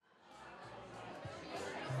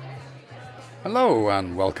Hello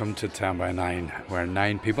and welcome to 10 by 9, where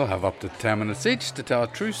 9 people have up to 10 minutes each to tell a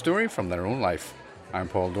true story from their own life. I'm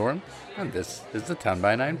Paul Doran, and this is the 10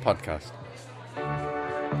 by 9 podcast.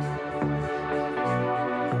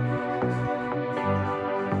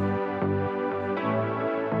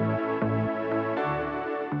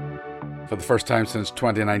 For the first time since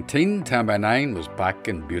 2019, 10 by 9 was back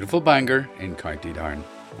in beautiful Bangor in County Down,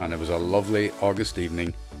 and it was a lovely August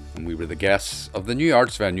evening, and we were the guests of the new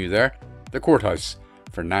arts venue there, the Courthouse,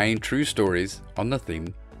 for 9 true stories on the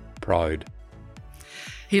theme Proud.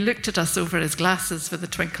 He looked at us over his glasses with a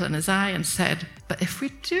twinkle in his eye and said, "But if we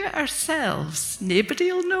do it ourselves,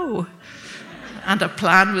 nobody'll know." And a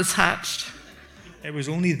plan was hatched. It was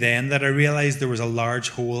only then that I realised there was a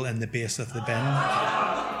large hole in the base of the bin.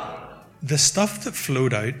 The stuff that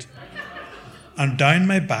flowed out and down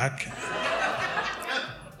my back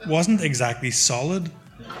wasn't exactly solid,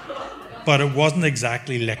 but it wasn't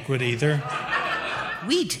exactly liquid either.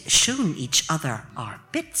 We'd shown each other our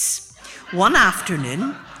bits one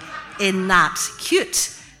afternoon in that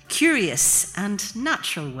cute, curious and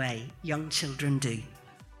natural way young children do.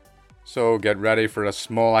 So get ready for a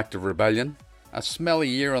small act of rebellion, a smelly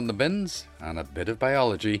year on the bins, and a bit of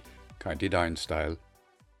biology, County Down style.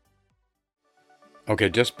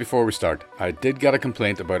 Okay, just before we start, I did get a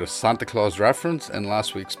complaint about a Santa Claus reference in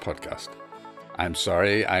last week's podcast. I'm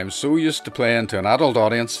sorry, I am so used to playing to an adult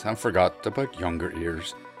audience and forgot about younger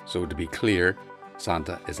ears. So to be clear,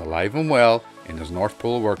 Santa is alive and well in his North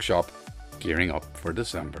Pole workshop, gearing up for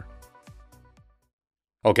December.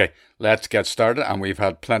 Okay, let's get started, and we've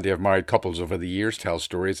had plenty of married couples over the years tell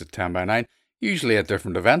stories at 10 by 9, usually at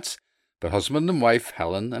different events, but husband and wife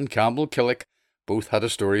Helen and Campbell Killick both had a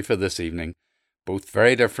story for this evening, both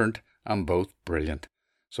very different and both brilliant.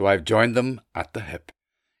 So I've joined them at the hip.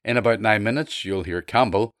 In about 9 minutes, you'll hear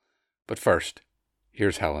Campbell, but first,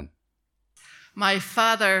 here's Helen. My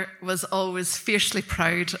father was always fiercely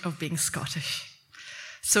proud of being Scottish.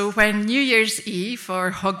 So when New Year's Eve, or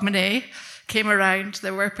Hogmanay, came around,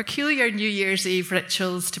 there were peculiar New Year's Eve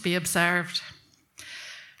rituals to be observed.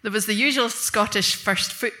 There was the usual Scottish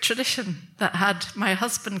first foot tradition that had my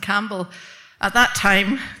husband Campbell, at that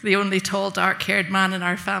time the only tall, dark-haired man in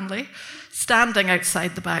our family, standing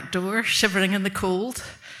outside the back door, shivering in the cold,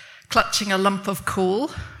 clutching a lump of coal,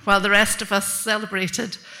 while the rest of us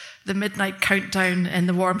celebrated the midnight countdown in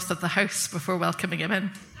the warmth of the house before welcoming him in.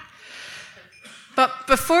 But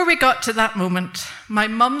before we got to that moment, my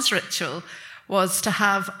mum's ritual was to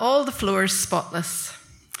have all the floors spotless.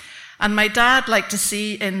 And my dad liked to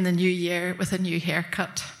see in the new year with a new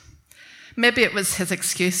haircut. Maybe it was his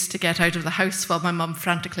excuse to get out of the house while my mum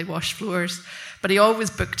frantically washed floors, but he always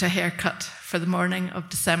booked a haircut for the morning of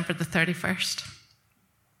December the 31st.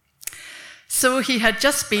 So he had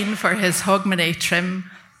just been for his Hogmanay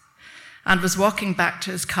trim and was walking back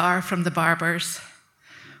to his car from the barber's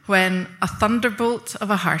when a thunderbolt of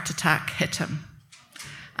a heart attack hit him,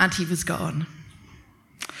 and he was gone.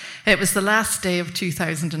 It was the last day of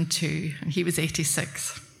 2002, and he was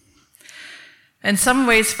 86. In some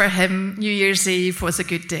ways for him, New Year's Eve was a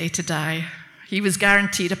good day to die. He was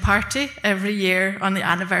guaranteed a party every year on the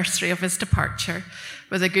anniversary of his departure,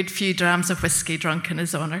 with a good few drams of whiskey drunk in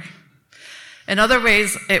his honour. In other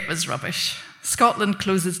ways, it was rubbish. Scotland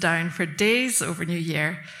closes down for days over New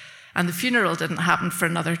Year, and the funeral didn't happen for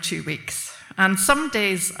another 2 weeks. And some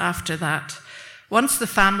days after that, once the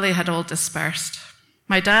family had all dispersed,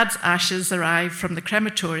 my dad's ashes arrived from the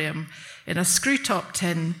crematorium in a screw-top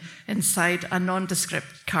tin inside a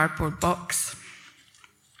nondescript cardboard box.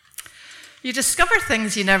 You discover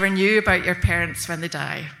things you never knew about your parents when they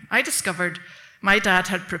die. I discovered my dad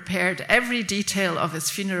had prepared every detail of his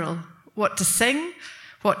funeral: what to sing,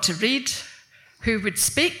 what to read, who would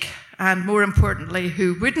speak, and more importantly,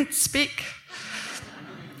 who wouldn't speak.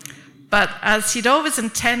 But as he'd always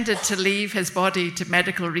intended to leave his body to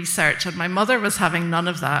medical research, and my mother was having none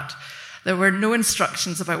of that, there were no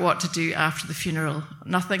instructions about what to do after the funeral,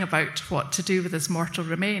 nothing about what to do with his mortal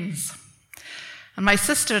remains. And my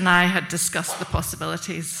sister and I had discussed the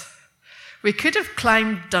possibilities. We could have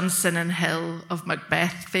climbed Dunsinane Hill of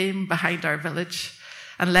Macbeth fame behind our village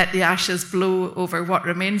and let the ashes blow over what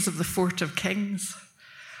remains of the Fort of Kings.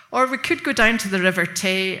 Or we could go down to the River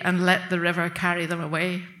Tay and let the river carry them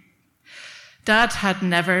away. Dad had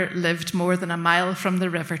never lived more than a mile from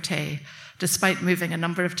the River Tay, despite moving a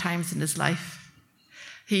number of times in his life.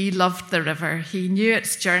 He loved the river. He knew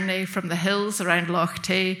its journey from the hills around Loch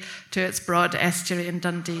Tay to its broad estuary in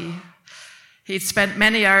Dundee. He'd spent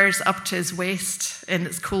many hours up to his waist in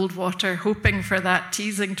its cold water, hoping for that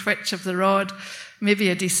teasing twitch of the rod, maybe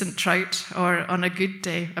a decent trout, or on a good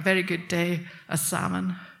day, a very good day, a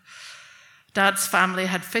salmon. Dad's family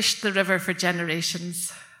had fished the river for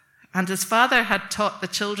generations, and his father had taught the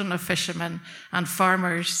children of fishermen and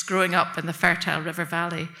farmers growing up in the fertile river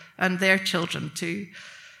valley, and their children too.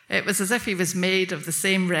 It was as if he was made of the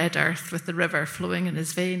same red earth with the river flowing in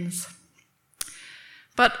his veins.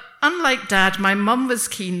 But unlike Dad, my mum was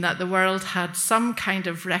keen that the world had some kind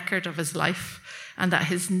of record of his life and that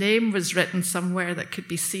his name was written somewhere that could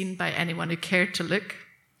be seen by anyone who cared to look.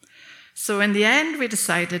 So in the end, we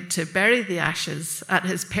decided to bury the ashes at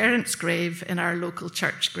his parents' grave in our local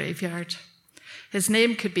church graveyard. His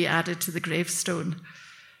name could be added to the gravestone.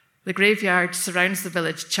 The graveyard surrounds the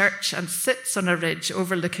village church and sits on a ridge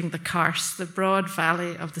overlooking the Carse, the broad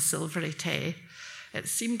valley of the Silvery Tay. It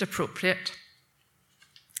seemed appropriate.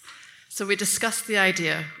 So we discussed the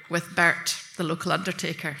idea with Bert, the local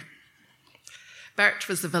undertaker. Bert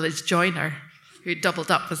was the village joiner who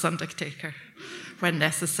doubled up as undertaker when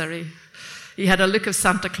necessary. He had a look of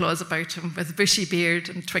Santa Claus about him with bushy beard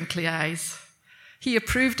and twinkly eyes. He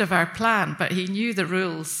approved of our plan, but he knew the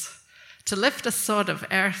rules. To lift a sod of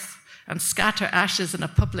earth and scatter ashes in a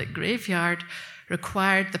public graveyard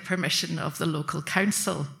required the permission of the local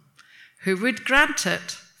council, who would grant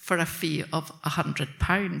it for a fee of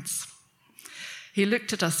 £100. He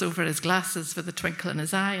looked at us over his glasses with a twinkle in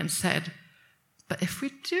his eye and said, "But if we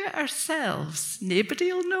do it ourselves,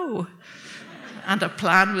 nobody'll know." And a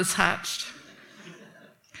plan was hatched.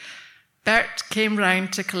 Bert came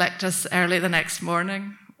round to collect us early the next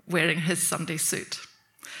morning, wearing his Sunday suit.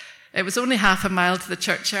 It was only half a mile to the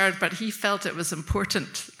churchyard, but he felt it was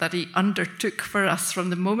important that he undertook for us from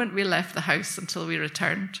the moment we left the house until we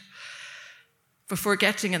returned. Before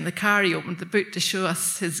getting in the car, he opened the boot to show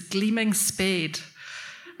us his gleaming spade.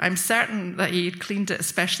 I'm certain that he had cleaned it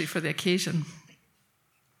especially for the occasion.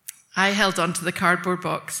 I held onto the cardboard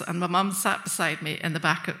box, and my mum sat beside me in the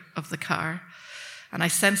back of the car, and I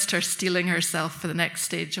sensed her steeling herself for the next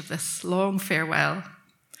stage of this long farewell.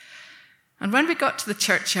 And when we got to the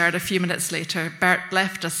churchyard a few minutes later, Bert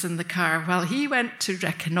left us in the car while he went to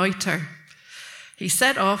reconnoitre. He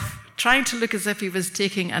set off, trying to look as if he was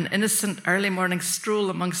taking an innocent early morning stroll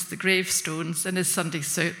amongst the gravestones in his Sunday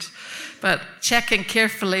suit, but checking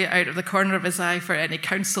carefully out of the corner of his eye for any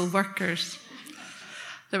council workers.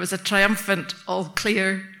 There was a triumphant all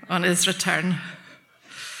clear on his return.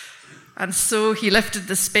 And so he lifted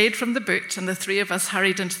the spade from the boot, and the three of us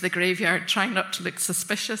hurried into the graveyard, trying not to look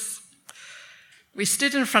suspicious. We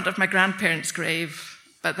stood in front of my grandparents' grave,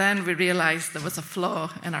 but then we realised there was a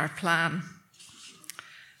flaw in our plan.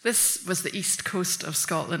 This was the east coast of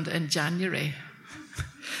Scotland in January.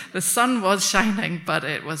 The sun was shining, but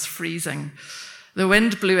it was freezing. The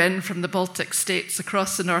wind blew in from the Baltic states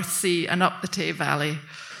across the North Sea and up the Tay Valley.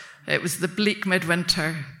 It was the bleak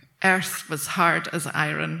midwinter. Earth was hard as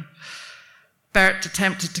iron. Bert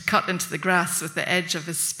attempted to cut into the grass with the edge of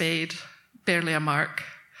his spade, barely a mark.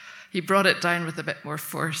 He brought it down with a bit more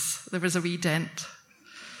force. There was a wee dent.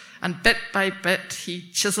 And bit by bit, he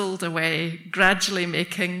chiselled away, gradually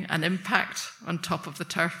making an impact on top of the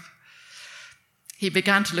turf. He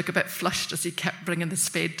began to look a bit flushed as he kept bringing the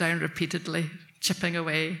spade down repeatedly, chipping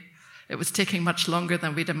away. It was taking much longer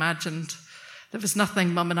than we'd imagined. There was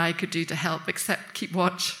nothing Mum and I could do to help except keep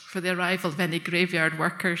watch for the arrival of any graveyard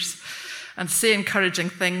workers and say encouraging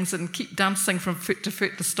things and keep dancing from foot to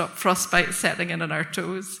foot to stop frostbite setting in on our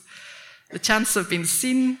toes. The chance of being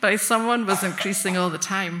seen by someone was increasing all the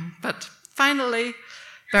time, but finally,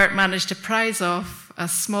 Bert managed to prise off a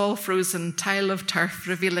small frozen tile of turf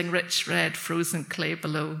revealing rich red frozen clay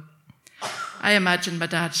below. I imagined my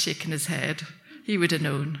dad shaking his head. He would have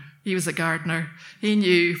known. He was a gardener. He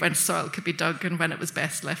knew when soil could be dug and when it was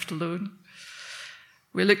best left alone.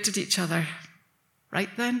 We looked at each other.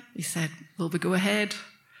 "Right then," he said, "will we go ahead?"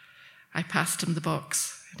 I passed him the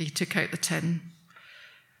box, and he took out the tin.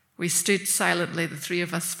 We stood silently, the three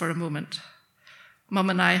of us, for a moment.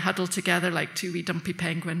 Mum and I huddled together like two wee dumpy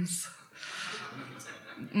penguins.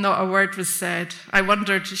 Not a word was said. I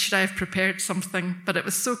wondered, should I have prepared something? But it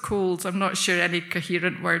was so cold, I'm not sure any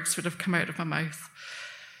coherent words would have come out of my mouth.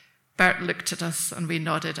 Bert looked at us and we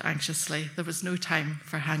nodded anxiously. There was no time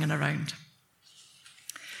for hanging around.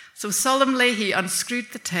 So solemnly he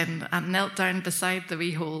unscrewed the tin and knelt down beside the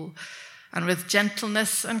wee hole and with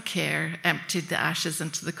gentleness and care emptied the ashes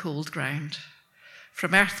into the cold ground.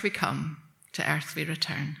 From earth we come, to earth we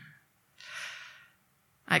return.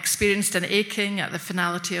 I experienced an aching at the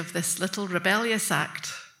finality of this little rebellious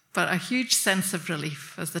act, but a huge sense of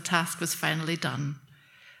relief as the task was finally done,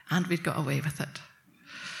 and we'd got away with it.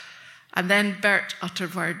 And then Bert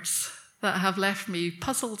uttered words that have left me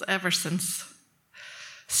puzzled ever since.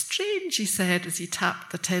 "Strange," he said as he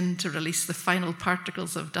tapped the tin to release the final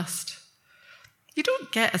particles of dust. You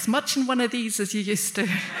don't get as much in one of these as you used to.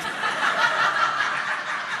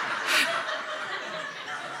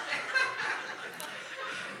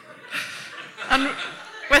 And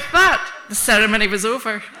with that, the ceremony was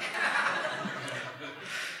over.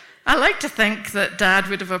 I like to think that Dad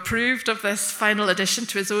would have approved of this final addition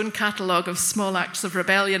to his own catalogue of small acts of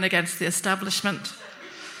rebellion against the establishment,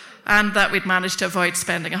 and that we'd managed to avoid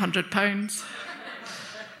spending £100.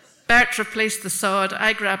 Bert replaced the sod,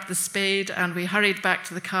 I grabbed the spade, and we hurried back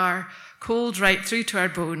to the car, cold right through to our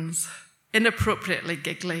bones, inappropriately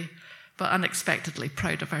giggly, but unexpectedly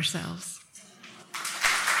proud of ourselves.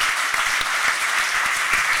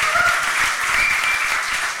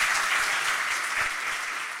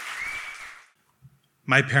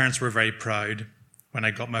 My parents were very proud when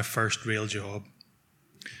I got my first real job.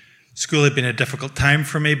 School had been a difficult time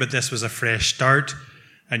for me, but this was a fresh start,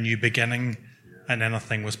 a new beginning, and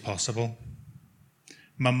anything was possible.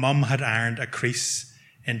 My mum had ironed a crease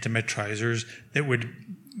into my trousers that would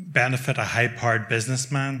benefit a high-powered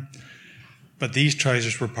businessman, but these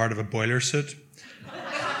trousers were part of a boiler suit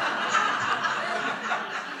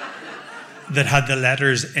that had the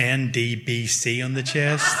letters NDBC on the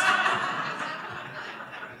chest.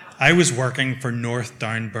 I was working for North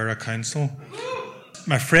Down Borough Council.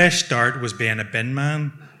 My fresh start was being a bin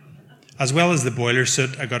man. As well as the boiler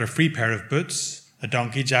suit, I got a free pair of boots, a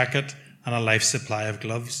donkey jacket, and a life supply of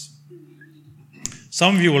gloves.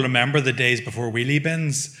 Some of you will remember the days before wheelie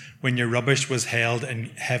bins, when your rubbish was held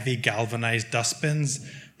in heavy galvanised dustbins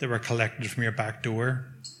that were collected from your back door.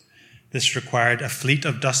 This required a fleet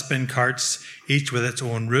of dustbin carts, each with its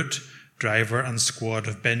own route, driver, and squad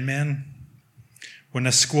of bin men. When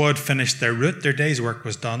a squad finished their route, their day's work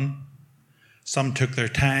was done. Some took their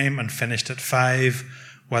time and finished at 5,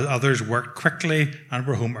 while others worked quickly and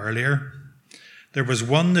were home earlier. There was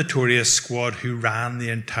one notorious squad who ran the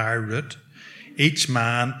entire route, each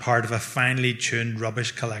man part of a finely tuned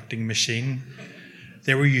rubbish collecting machine.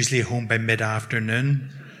 They were usually home by mid-afternoon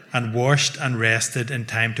and washed and rested in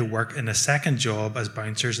time to work in a second job as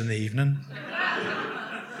bouncers in the evening.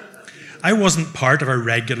 I wasn't part of a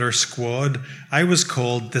regular squad. I was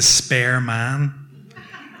called the spare man.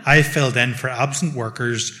 I filled in for absent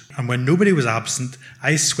workers, and when nobody was absent,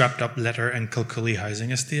 I swept up litter in Kilcully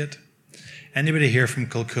housing estate. Anybody here from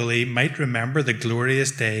Kilcully might remember the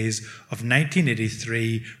glorious days of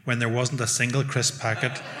 1983 when there wasn't a single crisp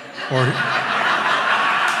packet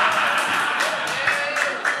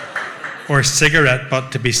or cigarette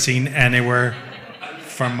butt to be seen anywhere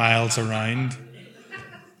for miles around.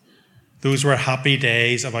 Those were happy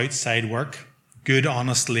days of outside work, good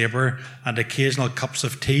honest labour, and occasional cups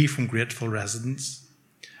of tea from grateful residents.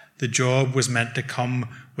 The job was meant to come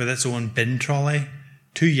with its own bin trolley,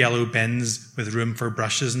 2 yellow bins with room for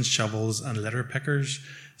brushes and shovels and litter pickers.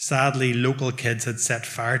 Sadly, local kids had set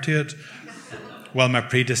fire to it while my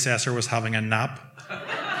predecessor was having a nap,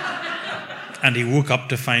 and he woke up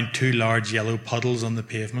to find 2 large yellow puddles on the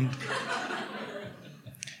pavement.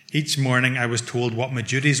 Each morning I was told what my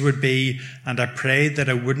duties would be, and I prayed that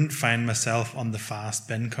I wouldn't find myself on the fast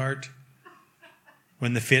bin cart.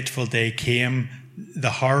 When the fateful day came, the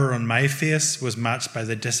horror on my face was matched by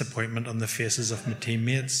the disappointment on the faces of my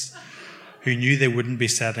teammates, who knew they wouldn't be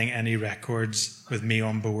setting any records with me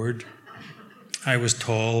on board. I was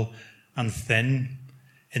tall and thin.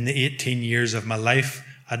 In the 18 years of my life,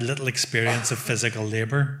 I had little experience of physical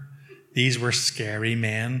labour. These were scary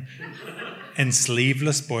men in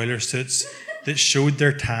sleeveless boiler suits that showed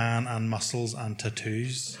their tan and muscles and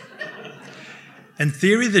tattoos. In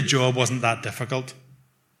theory, the job wasn't that difficult.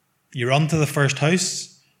 You run to the first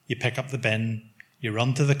house, you pick up the bin, you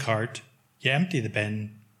run to the cart, you empty the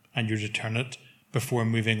bin, and you return it before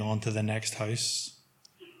moving on to the next house.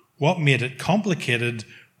 What made it complicated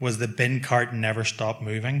was the bin cart never stopped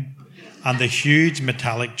moving, and the huge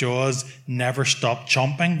metallic jaws never stopped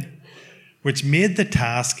chomping, which made the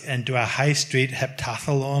task into a high street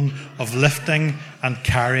heptathlon of lifting and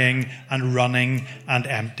carrying and running and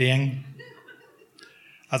emptying.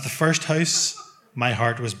 At the first house, my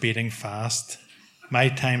heart was beating fast. My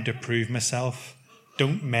time to prove myself.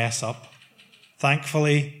 Don't mess up.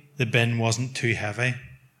 Thankfully, the bin wasn't too heavy.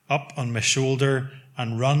 Up on my shoulder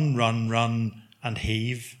and run, run, run and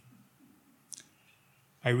heave.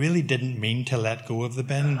 I really didn't mean to let go of the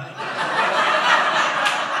bin.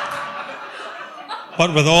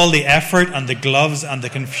 But with all the effort and the gloves and the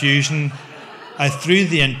confusion, I threw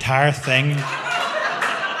the entire thing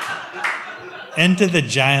into the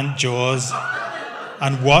giant jaws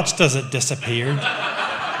and watched as it disappeared.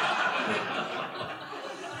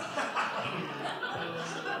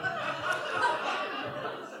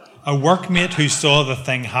 A workmate who saw the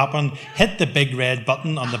thing happen hit the big red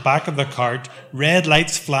button on the back of the cart, red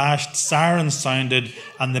lights flashed, sirens sounded,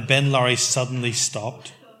 and the bin lorry suddenly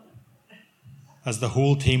stopped. As the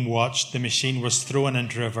whole team watched, the machine was thrown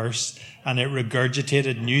into reverse and it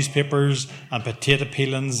regurgitated newspapers and potato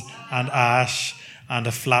peelings and ash and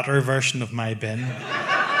a flatter version of my bin.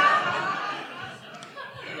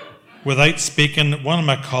 Without speaking, one of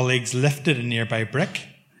my colleagues lifted a nearby brick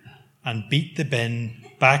and beat the bin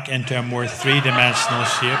back into a more three-dimensional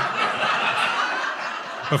shape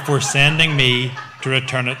before sending me to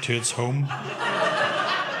return it to its home.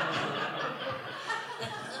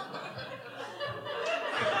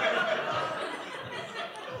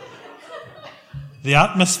 The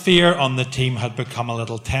atmosphere on the team had become a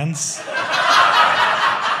little tense.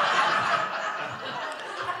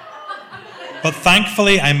 But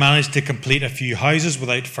thankfully, I managed to complete a few houses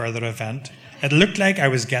without further event. It looked like I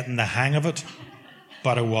was getting the hang of it,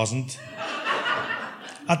 but I wasn't.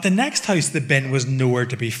 At the next house, the bin was nowhere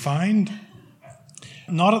to be found.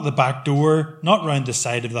 Not at the back door, not round the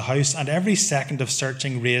side of the house, and every second of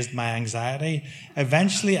searching raised my anxiety.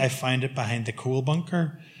 Eventually, I found it behind the coal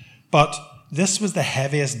bunker. But this was the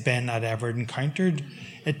heaviest bin I'd ever encountered.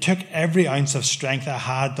 It took every ounce of strength I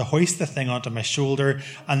had to hoist the thing onto my shoulder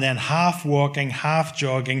and then half walking, half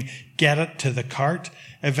jogging, get it to the cart.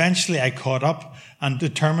 Eventually I caught up and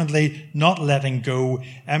determinedly, not letting go,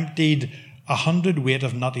 emptied 100 weight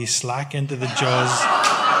of nutty slack into the jaws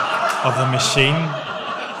of the machine.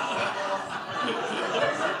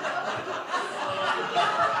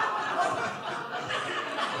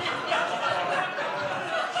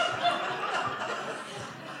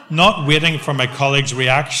 Not waiting for my colleague's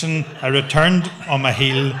reaction, I returned on my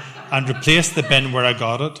heel and replaced the bin where I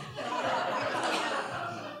got it.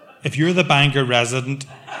 If you're the Bangor resident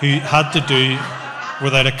who had to do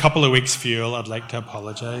without a couple of weeks' fuel, I'd like to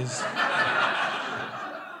apologise.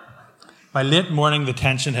 By late morning, the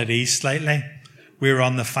tension had eased slightly. We were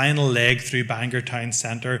on the final leg through Bangor town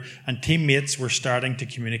centre and teammates were starting to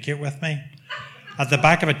communicate with me. At the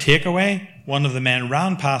back of a takeaway, one of the men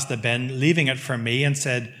ran past the bin, leaving it for me and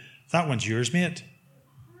said, "That one's yours, mate."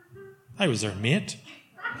 I was their mate.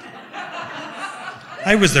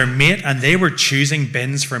 And they were choosing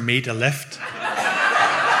bins for me to lift.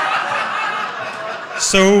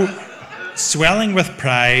 So, swelling with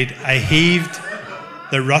pride, I heaved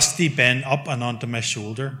the rusty bin up and onto my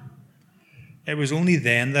shoulder. It was only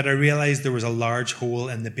then that I realised there was a large hole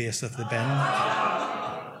in the base of the bin.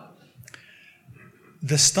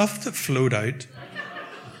 The stuff that flowed out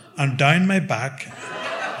and down my back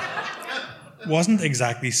wasn't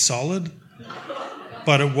exactly solid,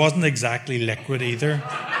 but it wasn't exactly liquid either.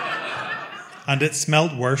 And it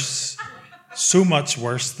smelled worse, so much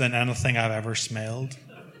worse than anything I've ever smelled.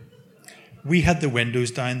 We had the windows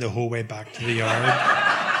down the whole way back to the yard.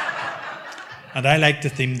 And I like to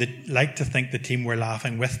think the team were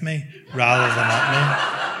laughing with me rather than at me.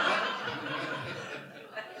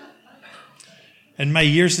 In my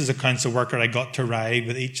years as a council worker, I got to ride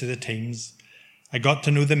with each of the teams. I got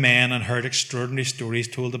to know the men and heard extraordinary stories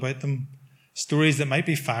told about them. Stories that might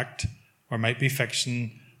be fact or might be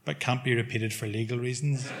fiction, but can't be repeated for legal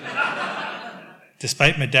reasons.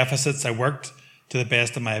 Despite my deficits, I worked to the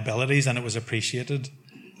best of my abilities and it was appreciated.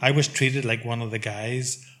 I was treated like one of the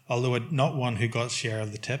guys, although not one who got share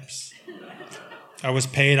of the tips. I was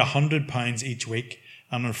paid £100 each week,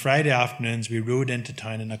 and on Friday afternoons we rode into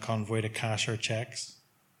town in a convoy to cash our cheques.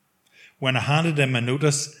 When I handed in my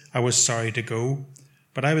notice, I was sorry to go,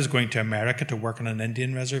 but I was going to America to work on an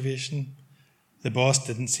Indian reservation. The boss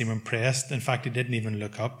didn't seem impressed. In fact, he didn't even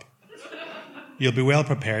look up. "You'll be well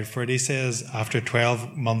prepared for it," he says, after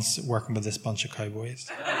 12 months working with this bunch of cowboys.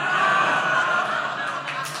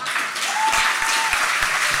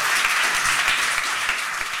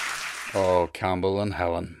 Oh, Campbell and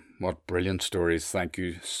Helen, what brilliant stories. Thank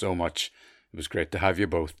you so much. It was great to have you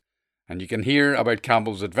both. And you can hear about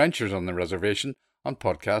Campbell's adventures on the reservation on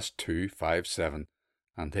podcast 257.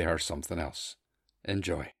 And they are something else.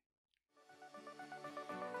 Enjoy.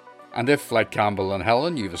 And if, like Campbell and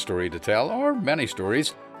Helen, you have a story to tell, or many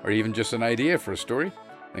stories, or even just an idea for a story,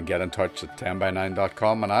 then get in touch at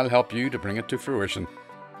 10by9.com and I'll help you to bring it to fruition.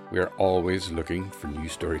 We are always looking for new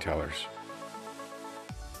storytellers.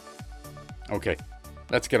 Okay,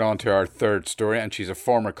 let's get on to our third story, and she's a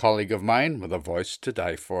former colleague of mine with a voice to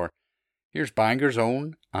die for. Here's Bangor's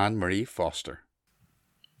own Anne-Marie Foster.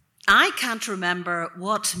 I can't remember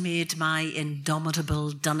what made my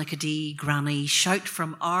indomitable Donaghadee granny shout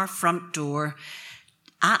from our front door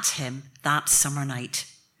at him that summer night.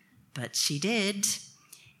 But she did,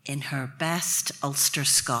 in her best Ulster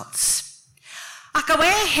Scots. I go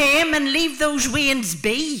away home and leave those weans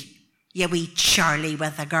be, you wee Charlie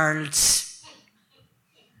with the girls.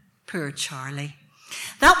 Poor Charlie.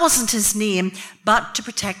 That wasn't his name, but to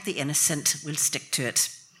protect the innocent, we'll stick to it.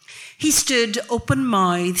 He stood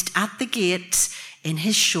open-mouthed at the gate in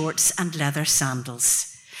his shorts and leather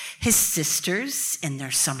sandals. His sisters, in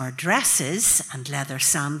their summer dresses and leather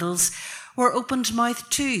sandals, were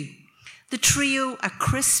open-mouthed too. The trio, a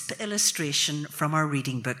crisp illustration from our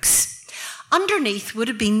reading books. Underneath would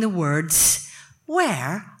have been the words,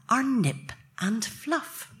 "Where are Nip and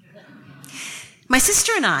Fluff?" My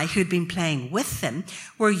sister and I, who'd been playing with them,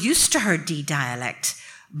 were used to her D dialect,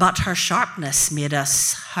 but her sharpness made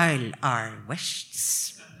us howl our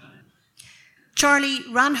wishes. Charlie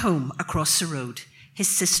ran home across the road, his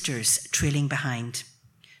sisters trailing behind.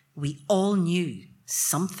 We all knew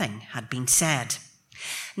something had been said.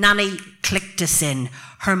 Nanny clicked us in,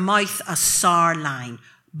 her mouth a sour line,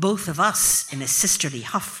 both of us in a sisterly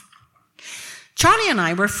huff. Charlie and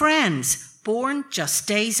I were friends, born just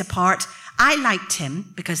days apart. I liked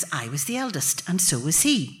him because I was the eldest, and so was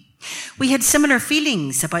he. We had similar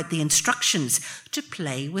feelings about the instructions to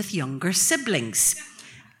play with younger siblings.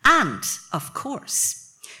 And, of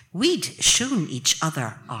course, we'd shown each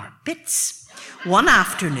other our bits one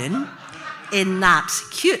afternoon in that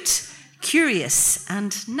cute, curious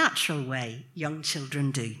and natural way young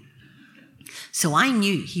children do. So I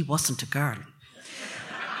knew he wasn't a girl.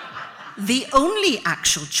 The only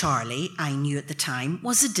actual Charlie I knew at the time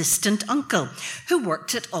was a distant uncle who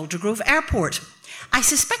worked at Aldergrove Airport. I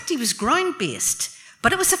suspect he was ground-based,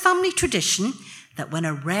 but it was a family tradition that when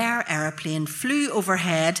a rare aeroplane flew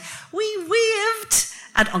overhead, we waved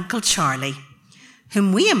at Uncle Charlie,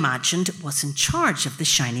 whom we imagined was in charge of the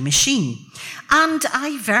shiny machine. And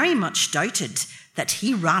I very much doubted that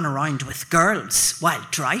he ran around with girls while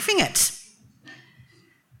driving it.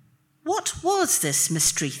 What was this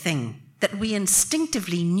mystery thing that we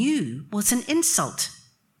instinctively knew was an insult?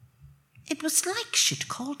 It was like she'd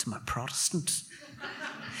called him a Protestant.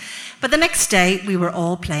 But the next day, we were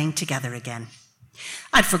all playing together again.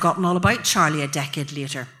 I'd forgotten all about Charlie a decade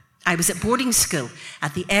later. I was at boarding school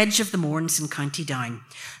at the edge of the Mournes in County Down,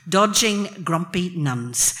 dodging grumpy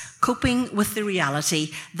nuns, coping with the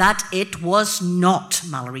reality that it was not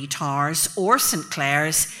Mallory Towers or St.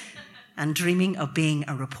 Clair's, and dreaming of being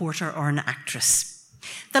a reporter or an actress.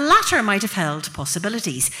 The latter might have held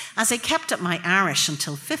possibilities, as I kept up my Irish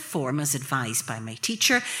until fifth form as advised by my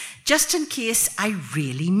teacher, just in case I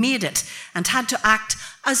really made it and had to act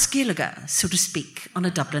as Gaeilge, so to speak, on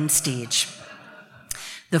a Dublin stage.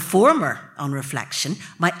 The former, on reflection,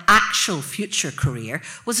 my actual future career,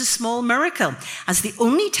 was a small miracle, as the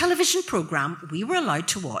only television programme we were allowed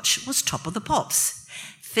to watch was Top of the Pops.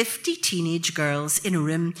 50 teenage girls in a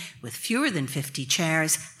room with fewer than 50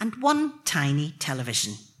 chairs and one tiny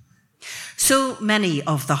television. So many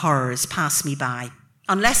of the horrors passed me by,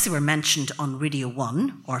 unless they were mentioned on Radio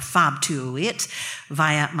 1 or Fab 208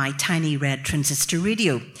 via my tiny red transistor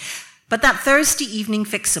radio. But that Thursday evening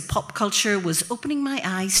fix of pop culture was opening my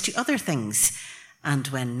eyes to other things. And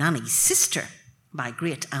when Nanny's sister, my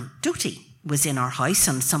great Aunt Doty, was in our house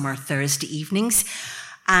on summer Thursday evenings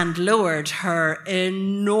and lowered her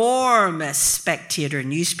enormous Spectator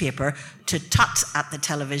newspaper to tut at the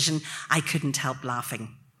television, I couldn't help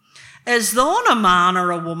laughing. Is that a man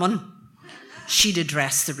or a woman? She'd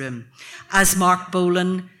address the room as Mark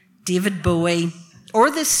Bolan, David Bowie,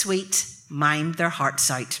 or the Sweet mimed their hearts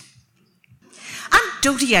out. Aunt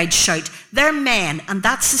Doty, I'd shout, they're men and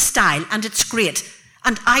that's the style and it's great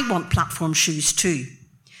and I want platform shoes too.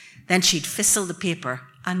 Then she'd fizzle the paper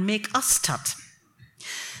and make us tut.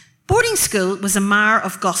 Boarding school was a mire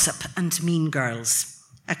of gossip and mean girls,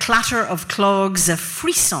 a clatter of clogs, a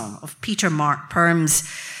frisson of Peter Mark perms,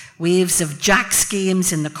 waves of Jack's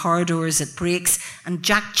games in the corridors at breaks, and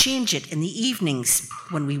Jack Change It in the evenings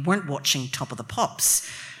when we weren't watching Top of the Pops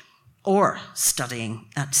or studying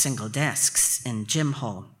at single desks in gym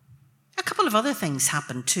hall. A couple of other things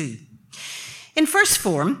happened too. In first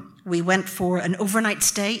form, we went for an overnight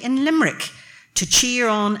stay in Limerick to cheer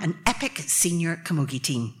on an epic senior camogie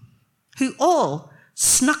team, who all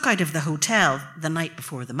snuck out of the hotel the night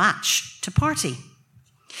before the match to party.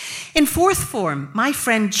 In fourth form, my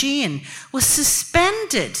friend Jane was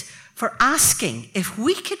suspended for asking if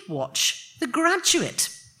we could watch The Graduate.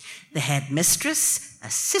 The headmistress, a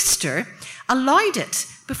sister, allowed it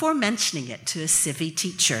before mentioning it to a civvy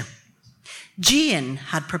teacher. Jane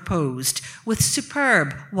had proposed with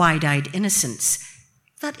superb wide-eyed innocence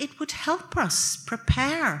that it would help us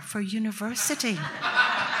prepare for university.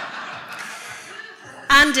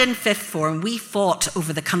 And in fifth form, we fought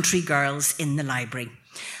over the country girls in the library.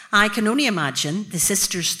 I can only imagine the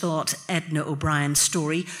sisters thought Edna O'Brien's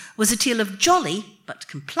story was a tale of jolly but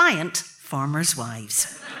compliant farmers'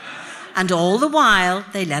 wives. And all the while,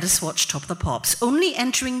 they let us watch Top of the Pops, only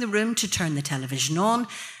entering the room to turn the television on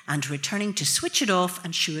and returning to switch it off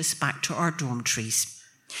and shoo us back to our dormitories.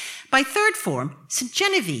 By third form, St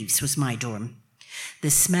Genevieve's was my dorm.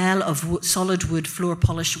 The smell of solid wood floor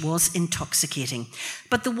polish was intoxicating,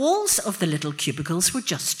 but the walls of the little cubicles were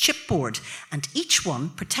just chipboard, and each one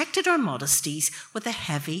protected our modesties with a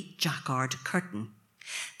heavy jacquard curtain.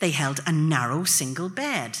 They held a narrow single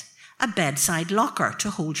bed, a bedside locker to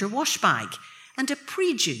hold your wash bag, and a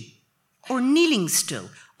prie-dieu, or kneeling stool,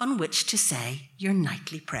 on which to say your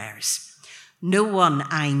nightly prayers. No one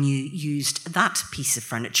I knew used that piece of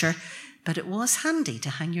furniture, but it was handy to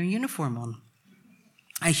hang your uniform on.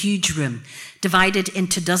 A huge room, divided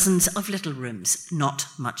into dozens of little rooms, not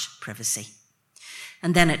much privacy.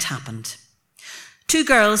 And then it happened. 2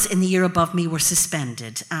 girls in the year above me were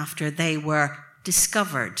suspended after they were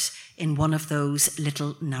discovered in one of those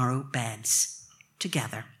little narrow beds,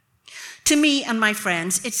 together. To me and my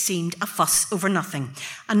friends, it seemed a fuss over nothing.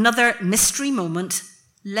 Another mystery moment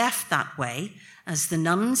left that way, as the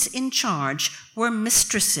nuns in charge were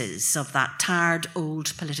mistresses of that tired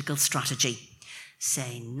old political strategy.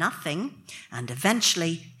 Say nothing, and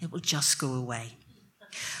eventually it will just go away.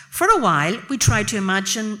 For a while, we tried to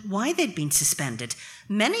imagine why they'd been suspended.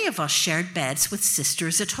 Many of us shared beds with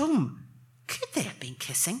sisters at home. Could they have been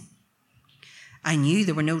kissing? I knew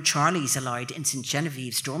there were no Charlies allowed in St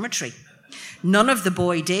Genevieve's dormitory. None of the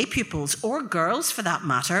boy day pupils, or girls for that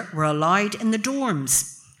matter, were allowed in the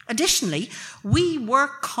dorms. Additionally, we were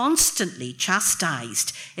constantly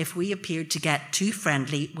chastised if we appeared to get too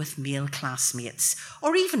friendly with male classmates,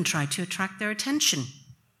 or even tried to attract their attention.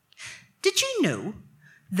 Did you know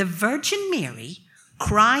the Virgin Mary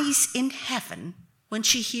cries in heaven when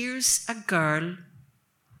she hears a girl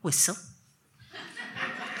whistle?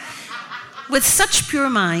 With such pure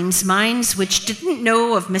minds which didn't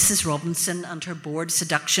know of Mrs. Robinson and her bored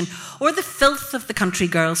seduction, or the filth of the country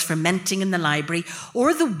girls fermenting in the library,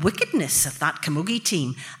 or the wickedness of that camogie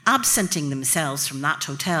team absenting themselves from that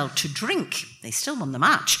hotel to drink, they still won the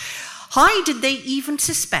match. How did they even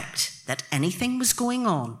suspect that anything was going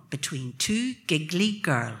on between 2 giggly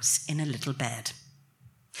girls in a little bed?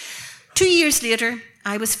 2 years later,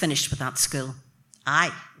 I was finished with that school.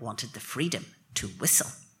 I wanted the freedom to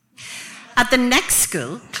whistle. At the next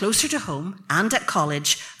school, closer to home, and at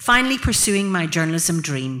college, finally pursuing my journalism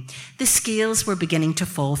dream, the scales were beginning to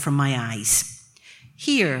fall from my eyes.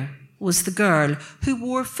 Here was the girl who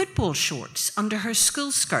wore football shorts under her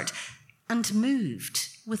school skirt and moved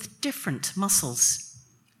with different muscles.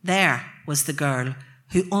 There was the girl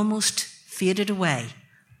who almost faded away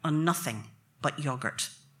on nothing but yogurt.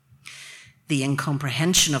 The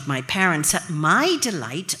incomprehension of my parents at my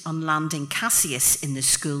delight on landing Cassius in the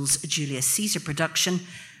school's Julius Caesar production,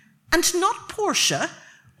 and not Portia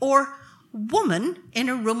or woman in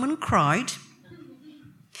a Roman crowd.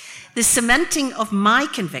 The cementing of my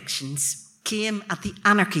convictions came at the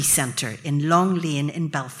Anarchy Centre in Long Lane in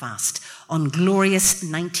Belfast on glorious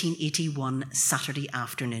 1981 Saturday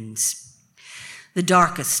afternoons. The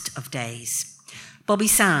darkest of days. Bobby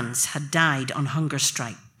Sands had died on hunger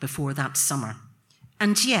strike before that summer.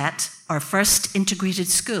 And yet, our first integrated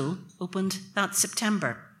school opened that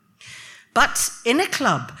September. But in a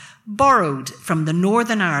club borrowed from the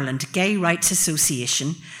Northern Ireland Gay Rights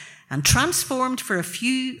Association and transformed for a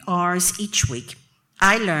few hours each week,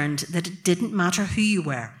 I learned that it didn't matter who you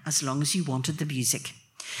were as long as you wanted the music,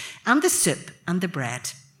 and the soup and the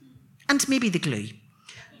bread, and maybe the glue.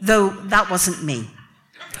 Though that wasn't me.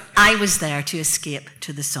 I was there to escape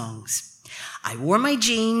to the songs. I wore my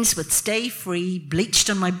jeans with Stay Free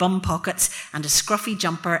bleached on my bum pockets and a scruffy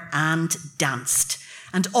jumper and danced.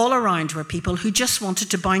 And all around were people who just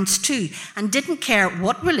wanted to bounce too and didn't care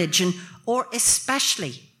what religion or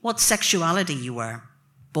especially what sexuality you were.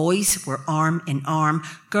 Boys were arm in arm,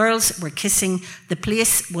 girls were kissing, the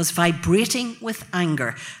place was vibrating with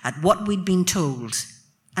anger at what we'd been told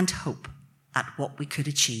and hope at what we could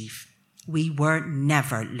achieve. We were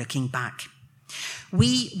never looking back.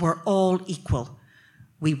 We were all equal.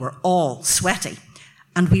 We were all sweaty.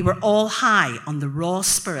 And we were all high on the raw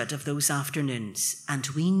spirit of those afternoons. And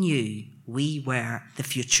we knew we were the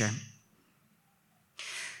future.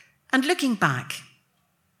 And looking back,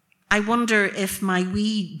 I wonder if my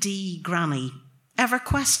wee dee granny ever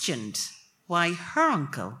questioned why her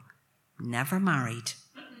uncle never married.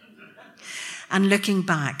 And looking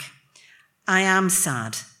back, I am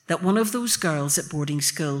sad that one of those girls at boarding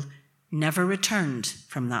school never returned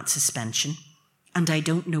from that suspension, and I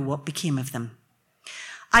don't know what became of them.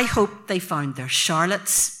 I hope they found their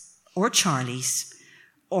Charlottes or Charlies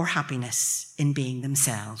or happiness in being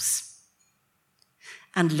themselves.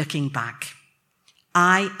 And looking back,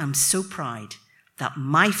 I am so proud that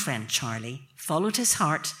my friend Charlie followed his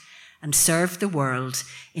heart and served the world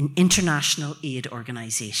in international aid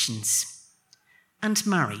organisations and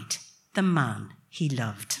married the man he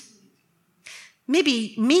loved.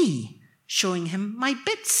 Maybe me showing him my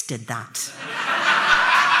bits did that.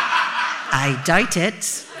 I doubt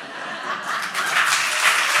it.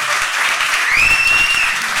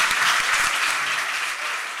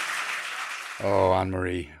 Oh,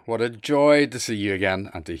 Anne-Marie, what a joy to see you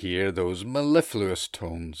again and to hear those mellifluous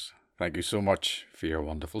tones. Thank you so much for your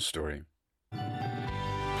wonderful story.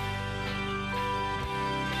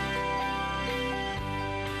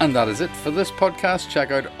 And that is it for this podcast.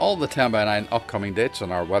 Check out all the 10x9 upcoming dates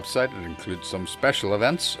on our website. It includes some special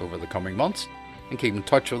events over the coming months. And keep in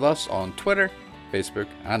touch with us on Twitter, Facebook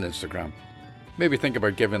and Instagram. Maybe think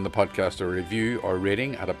about giving the podcast a review or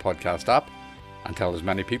rating at a podcast app. And tell as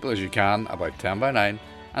many people as you can about 10x9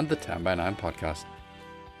 and the 10x9 podcast.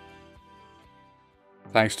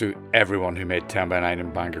 Thanks to everyone who made 10x9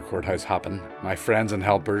 in Bangor Courthouse happen. My friends and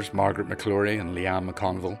helpers, Margaret McClory and Leanne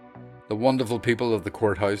McConville. The wonderful people of the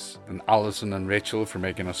Courthouse, and Alison and Rachel for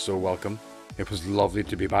making us so welcome. It was lovely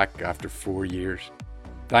to be back after 4 years.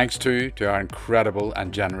 Thanks to our incredible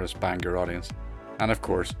and generous Bangor audience. And of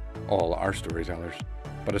course, all our storytellers.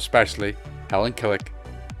 But especially Helen Killick,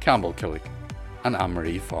 Campbell Killick, and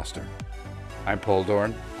Anne-Marie Foster. I'm Paul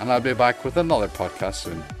Doran, and I'll be back with another podcast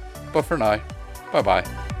soon. But for now,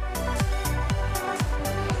 bye-bye.